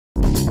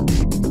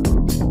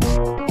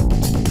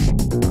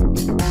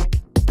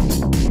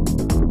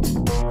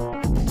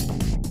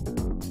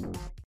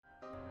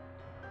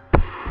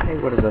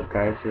what is up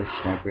guys, this is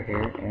Sniper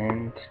here,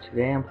 and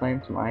today I'm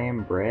playing some I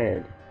Am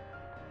Bread.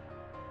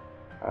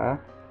 I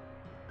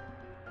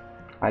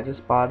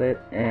just bought it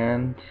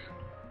and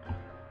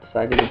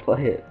decided to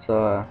play it,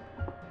 so I'm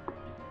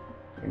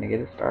gonna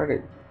get it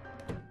started.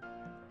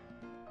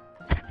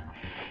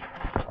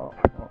 Oh,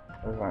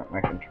 those aren't my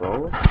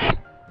controls.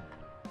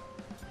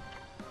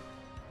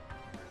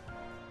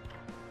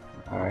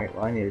 Alright,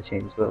 well I need to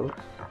change those.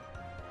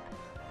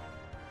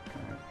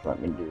 So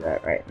let me do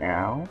that right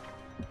now.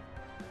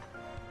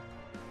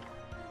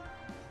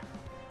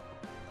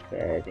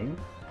 Settings.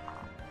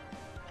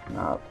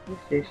 Now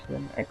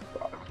PlayStation,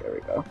 Xbox, there we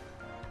go.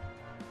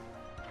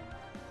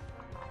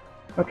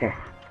 Okay.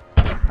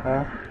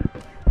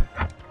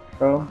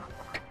 So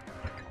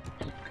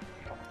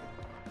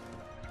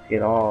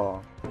get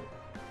all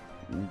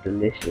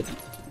delicious.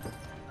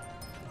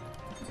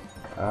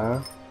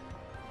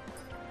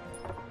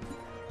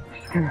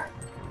 Just gonna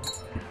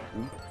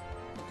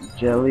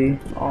jelly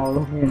all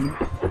over me.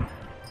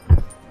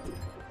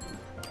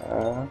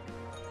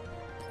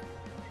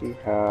 See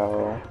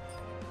how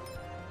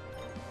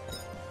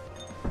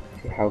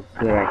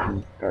good I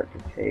can start to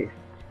taste.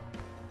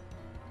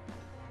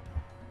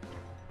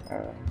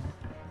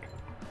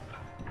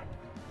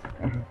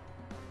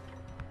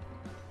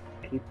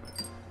 Keep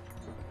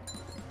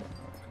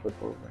flip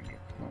over and get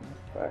some on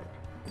this side.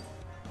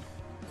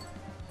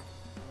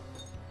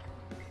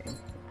 Okay,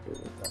 let's do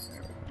this up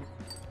there.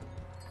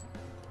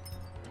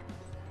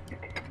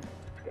 Okay,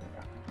 that's good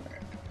enough.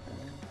 Alright,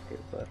 let's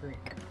get buttery.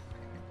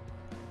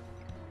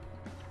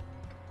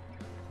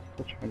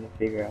 Still trying to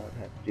figure out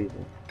how to do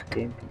the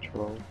game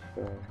controls,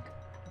 so let's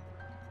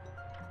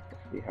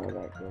see how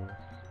that goes.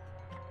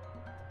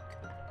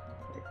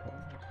 There we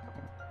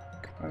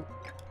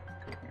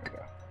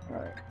go.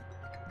 Alright.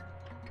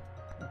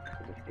 Let's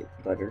just get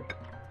butter.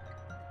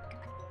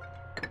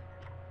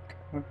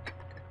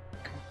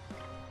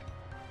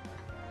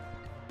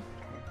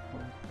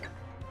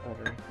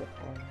 Butter, get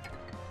one.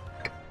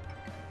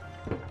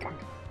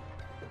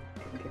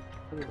 Can get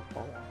butter to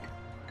fall out.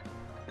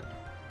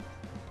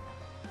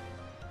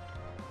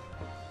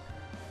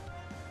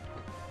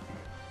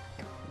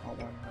 Hold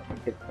on, let me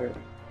get 30.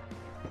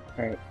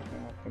 Alright,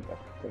 now I think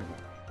that's good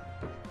enough.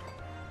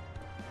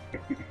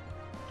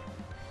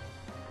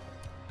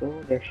 So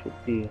there should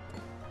be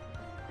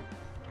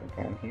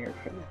down here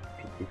for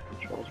get these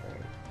controls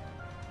right.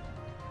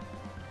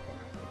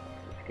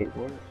 The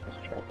skateboard, let's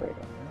drop right on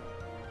there.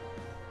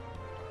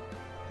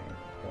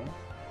 There we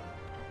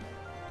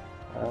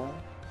go.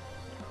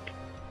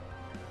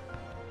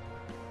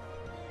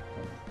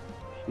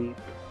 Keep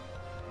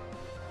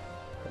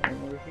going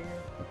over here.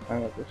 Let's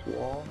climb up this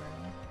wall now.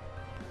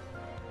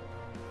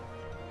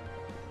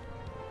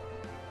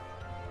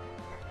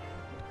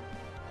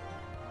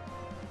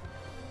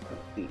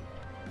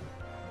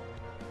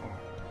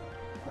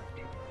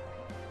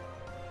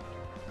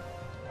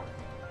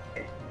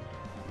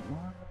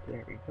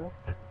 There we go.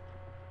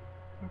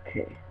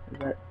 Okay, is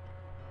that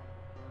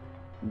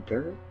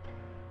dirt?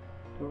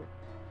 Oh,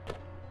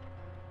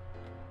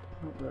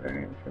 but our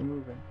hands are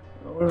moving.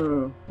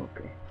 Oh,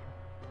 okay.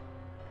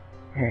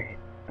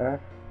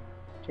 Alright,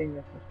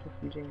 Jenga, let's do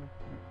some Jenga.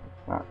 No,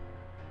 it's not.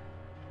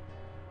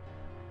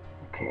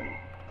 Okay.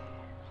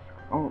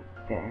 Oh,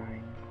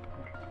 dang.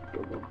 Go,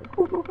 go, go,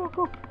 go, go, go,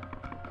 go.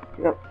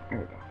 Get up. There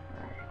we go.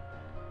 Alright.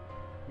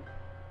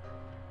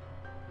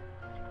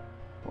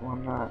 Well,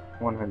 I'm not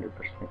 100%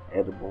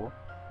 edible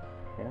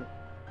yet.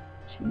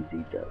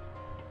 Cheesy does.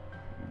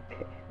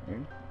 Okay,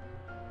 then.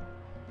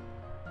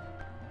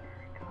 There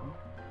we go.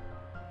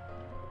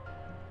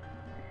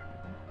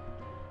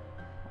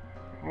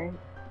 Alright.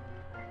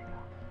 There we go.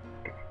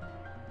 Okay.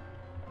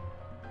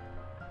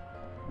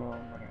 Well,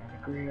 I'm running out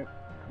of grip.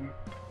 Okay.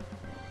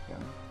 There we go.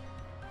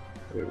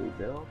 Where we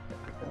build? There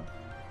we go.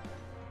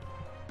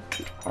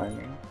 Keep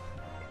climbing.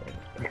 Okay,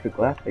 let's break the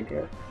glass, I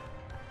guess.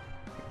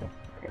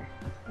 Okay,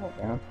 hold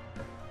down.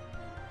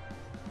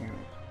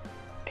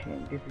 Okay,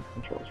 get these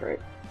controls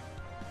right.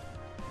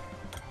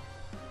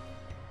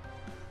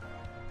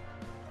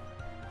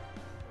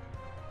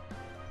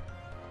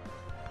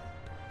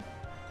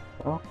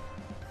 Well,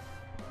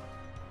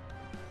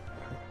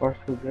 so far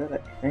so good, I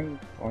think.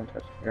 One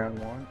touch the ground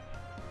once.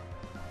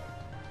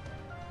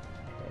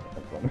 Okay,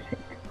 that's what I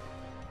think.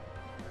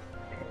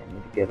 Okay, I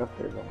need to get up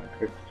there though, my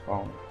curse is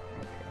falling.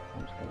 Okay,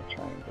 I'm just gonna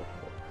try and go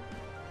for it.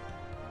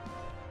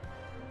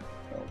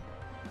 Oh,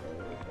 there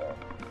we go.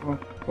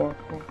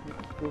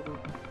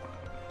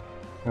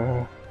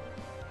 Go.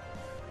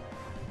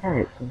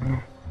 Alright, so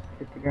now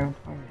hit the ground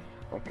twice,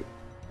 like a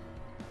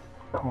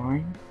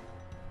climb.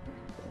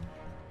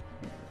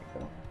 There we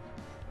go.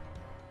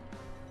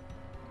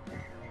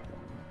 There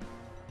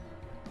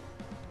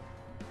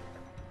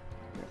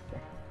we go.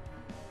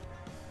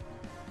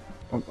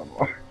 One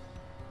more.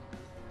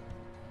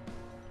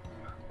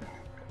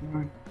 Come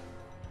on.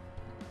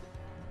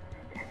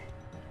 Okay.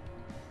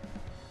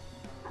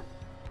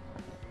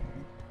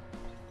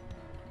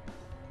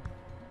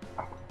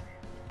 Oh.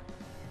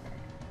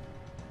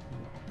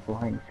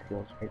 Flying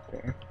skills right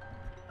there.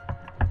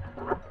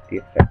 be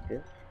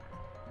effective.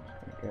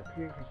 Just gonna get up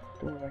here, here's the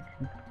store, I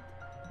can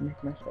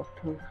make myself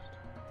toast.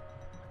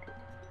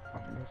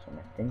 On this one,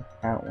 I think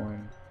that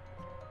one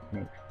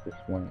makes this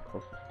one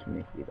closest to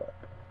me heat up.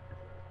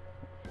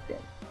 Spin.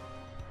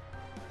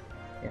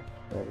 Yeah,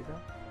 there we go.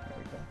 There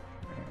we go.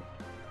 Alright.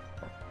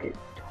 Let's get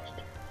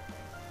toasted.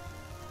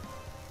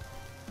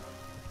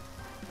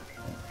 Okay,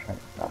 I'm trying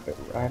to stop it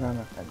right on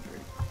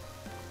 100.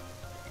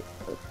 Get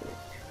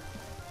perfect.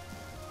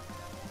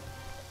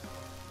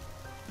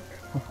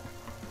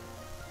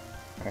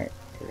 Alright,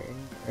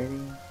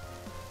 ready?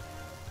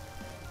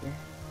 Yeah.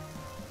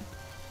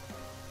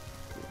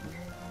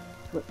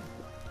 Flip.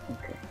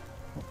 Okay.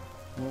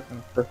 I wasn't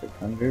a perfect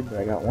 100, but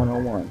I got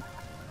 101.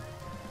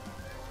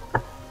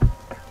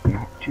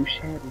 Not too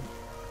shabby.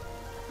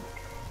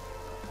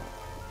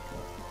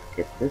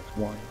 Get this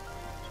one.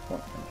 It's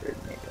 100.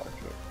 Maybe I'll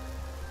get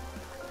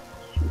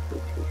super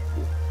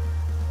tasty.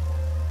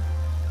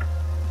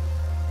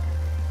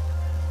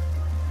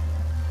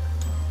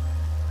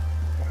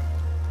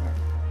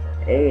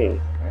 Hey,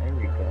 there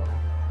we go.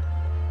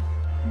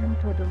 And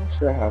how delicious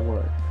that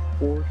was.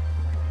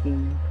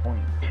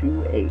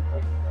 416.28.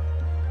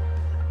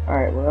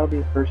 Alright, well that'll be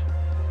the first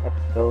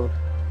episode.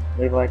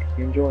 Leave a like if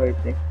you enjoyed.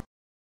 Thanks.